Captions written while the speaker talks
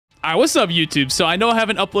All right, what's up, YouTube? So I know I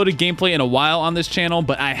haven't uploaded gameplay in a while on this channel,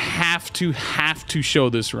 but I have to show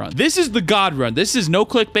this run. This is the God run. This is no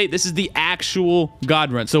clickbait. This is the actual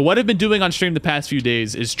God run. So what I've been doing on stream the past few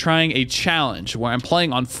days is trying a challenge where I'm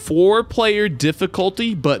playing on 4-player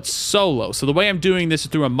difficulty, but solo. So the way I'm doing this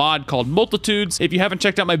is through a mod called Multitudes. If you haven't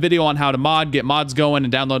checked out my video on how to mod, get mods going,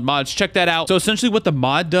 and download mods, check that out. So essentially what the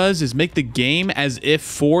mod does is make the game as if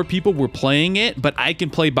 4 people were playing it, but I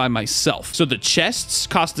can play by myself. So the chests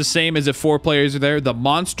cost the same as if 4 players are there. The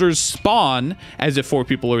monsters spawn as if 4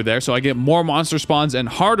 people are there. So I get more monster spawns and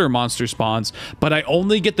harder monster spawns, but I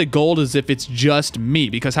only get the gold as if it's just me,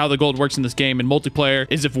 because how the gold works in this game in multiplayer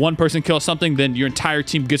is if one person kills something, then your entire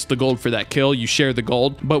team gets the gold for that kill. You share the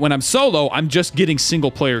gold. But when I'm solo, I'm just getting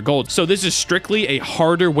single player gold. So this is strictly a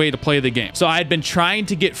harder way to play the game. So I had been trying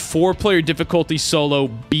to get 4-player difficulty solo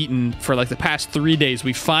beaten for like the past 3 days.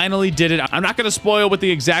 We finally did it. I'm not going to spoil what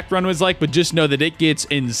the exact run was like, but just know that it gets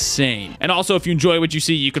insane. And also, if you enjoy what you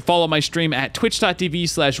see, you can follow my stream at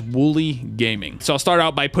twitch.tv/Woolie Gaming. So I'll start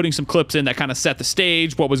out by putting some clips in that kind of set the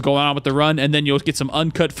stage, what was going on with the run, and then you'll get some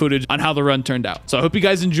uncut footage on how the run turned out. So I hope you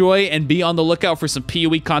guys enjoy, and be on the lookout for some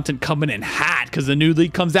PoE content coming in hot, because the new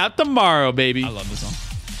league comes out tomorrow, baby. I love this one.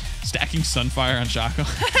 Stacking Sunfire on Shaco.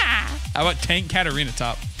 How about Tank Katarina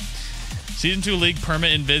top? Season 2 league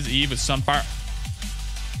permit invis Eve with Sunfire.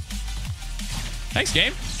 Thanks,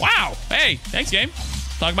 game. Wow. Hey, thanks, game.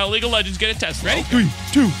 Talk about League of Legends. Get a test. Ready? Okay. 3,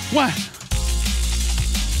 2, 1.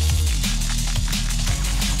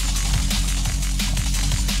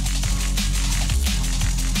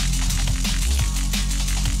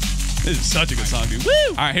 This is such a good song, dude. Woo!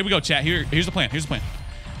 All right, here we go, chat. Here's the plan. Here's the plan.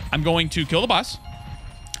 I'm going to kill the boss.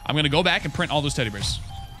 I'm going to go back and print all those teddy bears.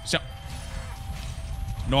 So,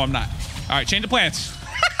 no, I'm not. All right, change the plans.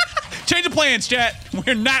 Change the plans, chat.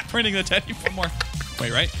 We're not printing the teddy bear. One more.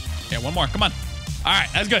 Wait, right? Yeah, one more. Come on. All right,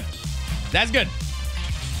 that's good. That's good.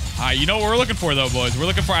 All right, you know what we're looking for, though, boys? We're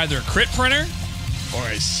looking for either a crit printer or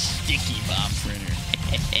a sticky bomb printer.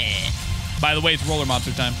 By the way, it's roller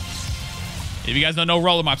mobster time. If you guys don't know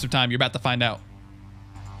roller mobster time, you're about to find out.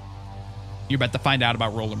 You're about to find out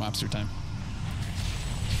about roller mobster time.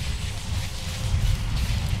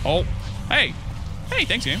 Oh, hey. Hey,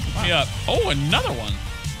 thanks, game. Wow. Me up. Oh, another one.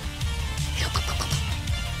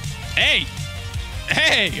 Hey.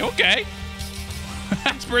 Hey, okay.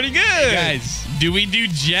 That's pretty good. Hey guys, do we do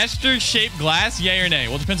gesture-shaped glass? Yay or nay?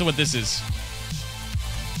 Well, it depends on what this is.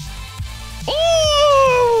 Ooh!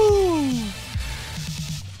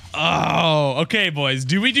 Oh, okay, boys.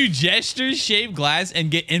 Do we do gesture-shaped glass and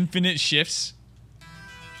get infinite shifts?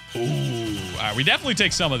 Ooh. All right, we definitely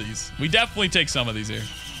take some of these. We definitely take some of these here.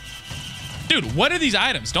 Dude, what are these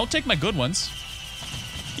items? Don't take my good ones.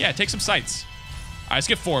 Yeah, take some sights. All right, let's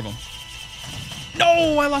get 4 of them.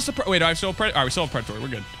 No, I lost the... Wait, I still have Predator. All right, we still have Predatory. We're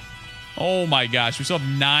good. Oh, my gosh. We still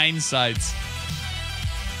have 9 sights.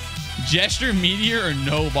 Gesture, Meteor, or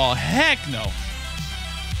No Ball? Heck no.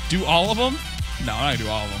 Do all of them? No, I'm not going to do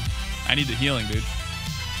all of them. I need the healing, dude.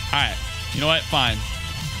 All right. You know what? Fine.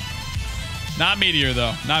 Not Meteor,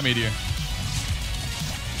 though. Not Meteor.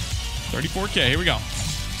 34K. Here we go.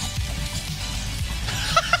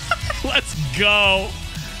 Let's go.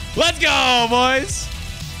 Let's go, boys.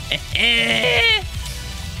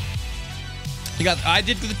 I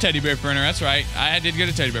did get the teddy bear printer. That's right. I did get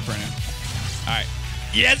a teddy bear printer. All right.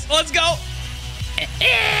 Yes, let's go.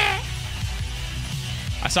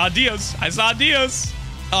 I saw Dios. I saw Dios.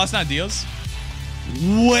 Oh, it's not Dios.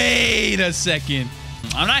 Wait a second.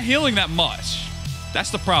 I'm not healing that much. That's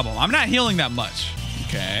the problem. I'm not healing that much.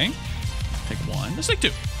 Okay. Take 1. Let's take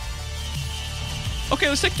 2. Okay,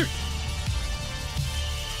 let's take 3.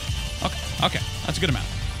 Okay. Okay. That's a good amount.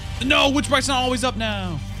 No, Witch Bright's not always up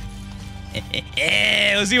now.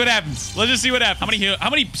 Let's see what happens. Let's just see what happens. How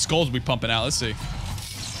many skulls are we pumping out? Let's see.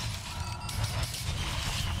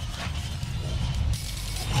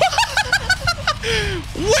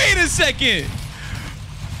 Wait a second.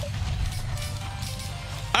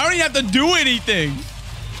 I don't even have to do anything.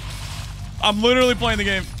 I'm literally playing the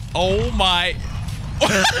game. Oh my.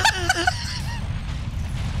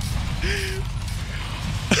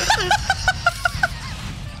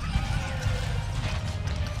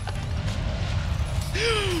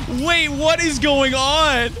 Wait, what is going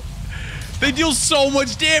on? They deal so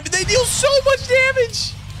much damage. They deal so much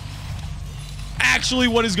damage. Actually,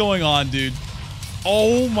 what is going on, dude?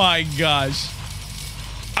 Oh my gosh.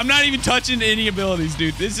 I'm not even touching any abilities,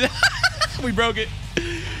 dude. This we broke it.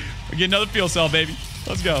 We get another field cell, baby.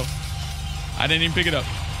 Let's go. I didn't even pick it up.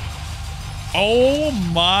 Oh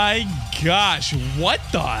my gosh. What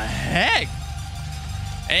the heck?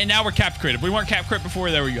 And now we're capped crit. If we weren't capped crit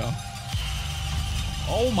before, there we go.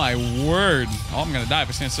 Oh my word. Oh, I'm gonna die if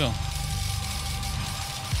I stand still.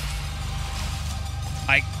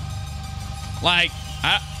 I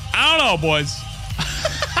don't know, boys.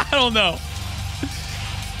 I don't know.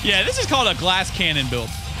 Yeah, this is called a glass cannon build.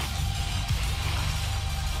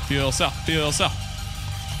 Feel so.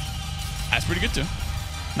 That's pretty good too.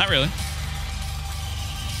 Not really.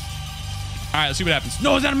 All right, let's see what happens.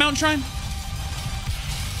 No, is that a mountain shrine?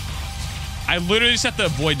 I literally just have to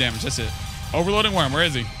avoid damage. That's it. Overloading worm. Where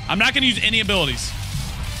is he? I'm not going to use any abilities.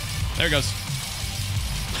 There he goes.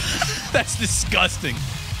 That's disgusting.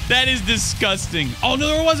 That is disgusting. Oh, no,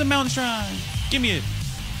 there was a mountain shrine. Give me it.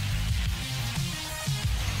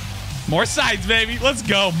 More sides, baby. Let's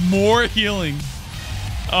go. More healing.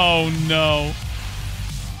 Oh, no.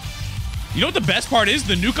 You know what the best part is?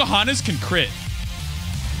 The Nuka-Hanas can crit.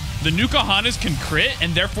 The Nuka-Hanas can crit,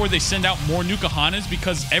 and therefore they send out more Nuka-Hanas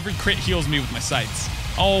because every crit heals me with my sights.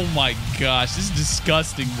 Oh my gosh, this is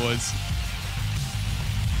disgusting, boys.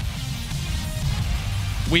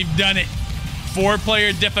 We've done it.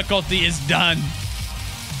 4-player difficulty is done.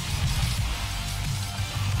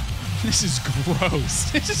 This is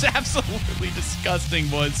gross. This is absolutely disgusting,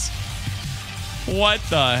 boys. What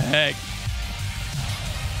the heck?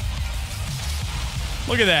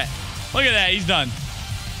 Look at that. Look at that. He's done.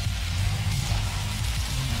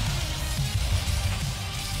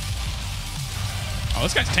 Oh,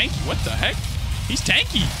 this guy's tanky. What the heck? He's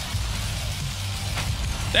tanky.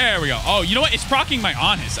 There we go. Oh, you know what? It's proccing my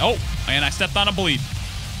honest. Oh, and I stepped on a bleed.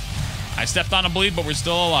 I stepped on a bleed, but we're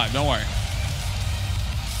still alive. Don't worry.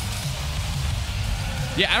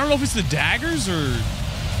 Yeah, I don't know if it's the daggers or...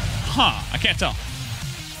 Huh. I can't tell.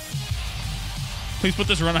 Please put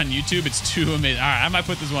this run on YouTube. It's too amazing. All right, I might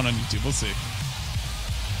put this one on YouTube. We'll see.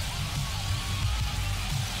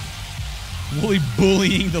 Woolie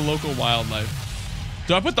bullying the local wildlife.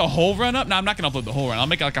 Do I put the whole run up? No, I'm not going to upload the whole run. I'll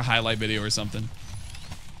make like a highlight video or something.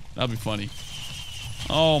 That'll be funny.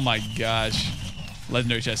 Oh my gosh.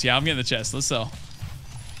 Legendary chest. Yeah, I'm getting the chest. Let's sell.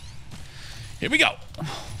 Here we go.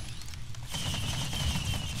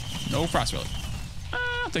 No frost relic.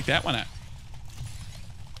 I'll take that one out.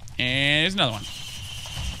 And here's another one.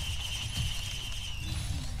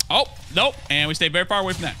 Oh, nope. And we stay very far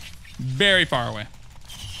away from that. Very far away.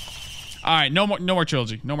 All right, no more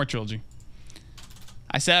trilogy. No more trilogy.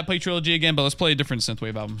 I said I'd play trilogy again, but let's play a different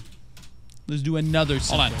synthwave album. Let's do another synthwave.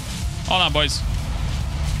 Hold on. Hold on, boys.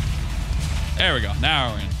 There we go.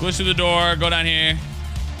 Now we're in. Glitch through the door. Go down here.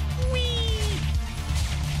 Whee!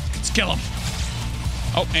 Let's kill him.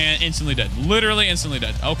 Oh, and instantly dead. Literally instantly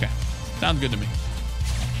dead. Okay. Sounds good to me.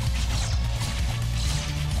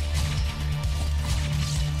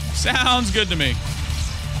 Sounds good to me.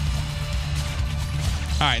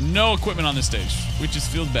 All right, no equipment on this stage, which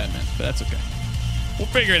just feels bad, man, but that's okay. We'll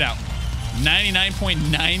figure it out.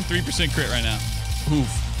 99.93% crit right now. Oof.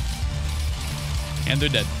 And they're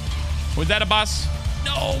dead. Was that a boss?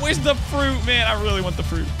 No, where's the fruit, man? I really want the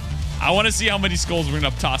fruit. I want to see how many skulls we're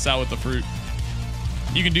going to toss out with the fruit.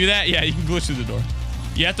 You can do that? Yeah, you can glitch through the door.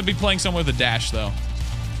 You have to be playing somewhere with a dash, though.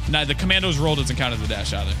 Now, the commando's roll doesn't count as a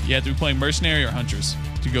dash either. You have to be playing Mercenary or Huntress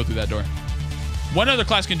to go through that door. One other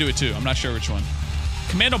class can do it, too. I'm not sure which one.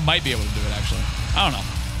 Commando might be able to do it, actually. I don't know.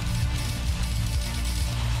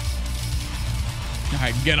 All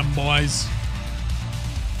right, get them, boys.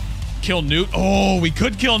 Kill Newt. Oh, we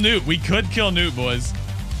could kill Newt. We could kill Newt, boys.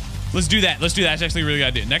 Let's do that. Let's do that. That's actually a really good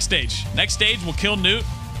idea. Next stage. Next stage, we'll kill Newt.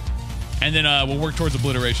 And then we'll work towards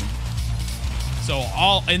obliteration. So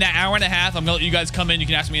all in that hour and a half, I'm going to let you guys come in. You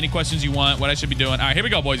can ask me any questions you want, what I should be doing. All right, here we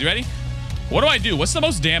go, boys. You ready? What do I do? What's the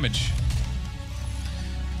most damage?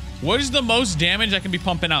 What is the most damage I can be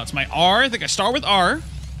pumping out? It's my R. I think I start with R.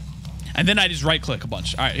 And then I just right-click a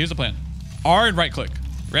bunch. All right, here's the plan. R and right-click.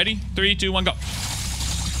 Ready? 3, 2, 1, go.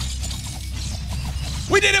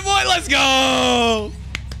 We did it, boy. Let's go.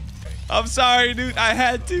 I'm sorry, dude. I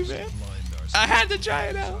had to, man. I had to try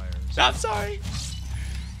it out. I'm sorry.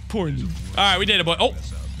 Poor dude. All right, we did it, boy. Oh.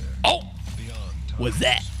 Oh. What's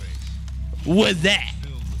that? What's that?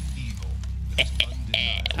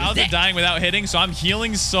 How's it dying without hitting? So I'm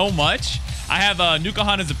healing so much. I have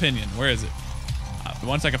Nuka-Hana's opinion. Where is it?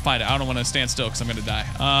 Once I can find it. I don't want to stand still because I'm going to die.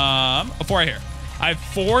 Before I hear. I have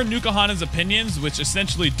 4 Nuka-Hana's opinions, which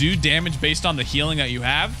essentially do damage based on the healing that you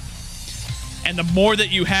have. And the more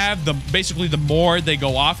that you have, basically the more they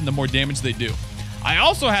go off and the more damage they do. I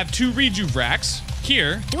also have 2 Rejuve racks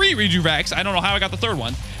here. 3 Rejuve racks. I don't know how I got the 3rd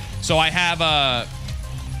one. So I have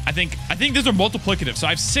I think these are multiplicative. So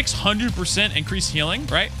I have 600% increased healing,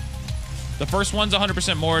 right? The first one's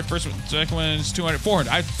 100% more. Second one's 200, 400.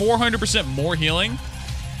 I have 400% more healing.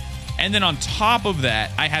 And then on top of that,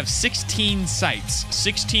 I have 16 sites,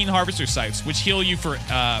 16 harvester sites, which heal you for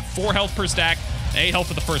 4 health per stack, 8 health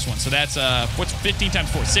for the first one. So that's, what's 15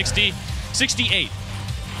 times 4? 60? 68.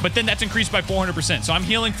 But then that's increased by 400%. So I'm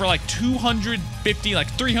healing for like 250, like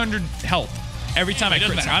 300 health every time I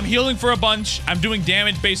crit. I'm healing for a bunch. I'm doing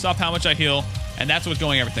damage based off how much I heal. And that's what's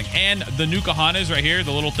going everything. And the Nukahanas right here,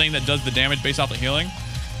 the little thing that does the damage based off the healing,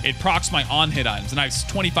 it procs my on-hit items. And I have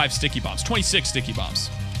 25 sticky bombs, 26 sticky bombs.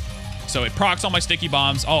 So it procs all my sticky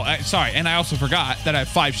bombs. Oh, sorry. And I also forgot that I have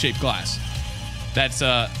 5 shaped glass. That's,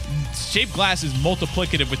 shaped glass is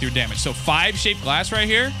multiplicative with your damage. So 5 shaped glass right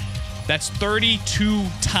here, that's 32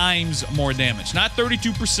 times more damage. Not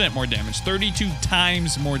 32% more damage, 32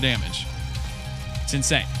 times more damage. It's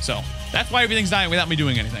insane. So that's why everything's dying without me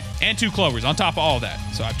doing anything. And 2 clovers on top of all of that.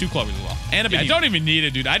 So I have 2 clovers as well. And I don't even need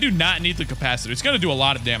it, dude. I do not need the capacitor. It's going to do a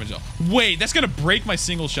lot of damage, though. Wait, that's going to break my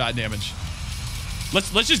single shot damage.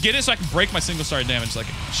 Let's just get it so I can break my single shot damage. Like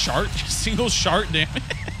a shart? Single shart damage.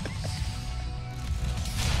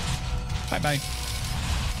 Bye-bye.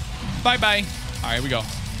 Bye-bye. All right, here we go.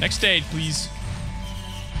 Next stage, please.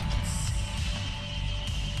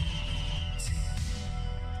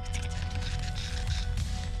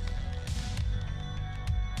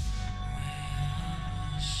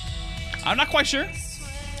 I'm not quite sure.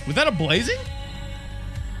 Was that a blazing?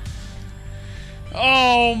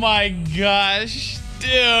 Oh my gosh.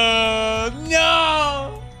 Dude,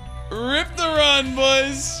 no. Rip the run,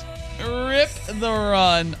 boys. Rip the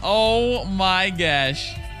run. Oh my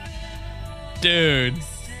gosh. Dude.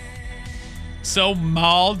 So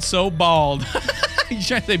mauled, so bald. You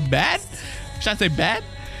trying to say bad? You trying to say bad?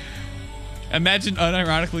 Imagine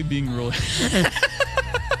unironically being really...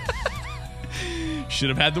 Should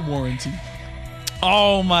have had the warranty.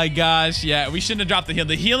 Oh my gosh, yeah, we shouldn't have dropped the heal.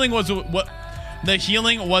 The healing was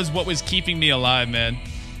what was keeping me alive, man.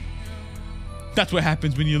 That's what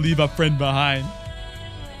happens when you leave a friend behind.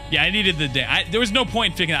 Yeah, I needed the day. There was no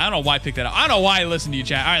point in picking that. I don't know why I picked that up. I don't know why I listened to you,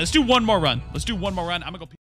 chat. All right, let's do one more run. Let's do one more run. I'm gonna go.